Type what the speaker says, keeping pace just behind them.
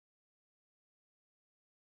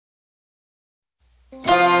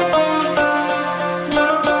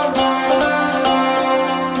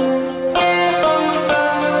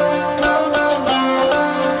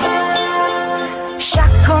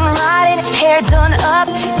hair done up,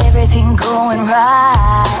 everything going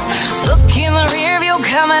right. Look in the rear view,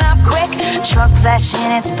 coming up quick, truck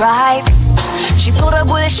flashing its brights. She pulled up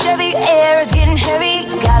with a Chevy, air is getting heavy,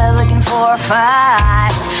 got her looking for a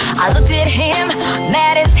fight. I looked at him,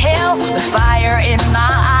 mad as hell, with fire in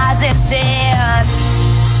my eyes and said,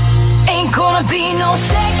 ain't gonna be no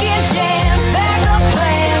second chance, backup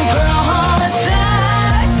plan, girl on the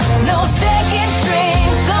side. No second string,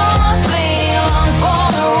 summer fling, long for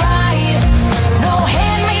the ride. No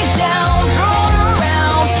hand me down, thrown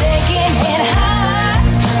around, second and high.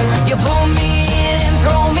 You pull me in and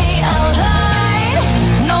throw me a line.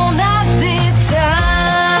 No, not this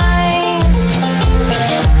time.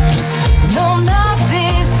 No, not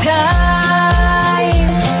this time.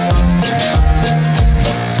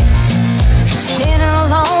 Standing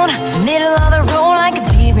alone, middle of the road like a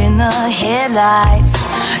deer in the headlights.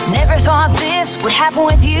 Never thought this would happen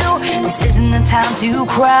with you. This isn't the time to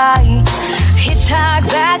cry. Hitchhike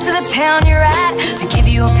back to the town you're at to give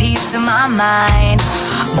you a piece of my mind.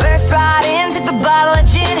 Burst right in, took the bottle of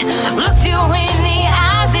gin, looked you in the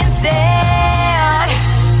eyes and said,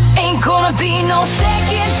 ain't gonna be no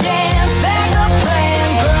second chance, backup plan.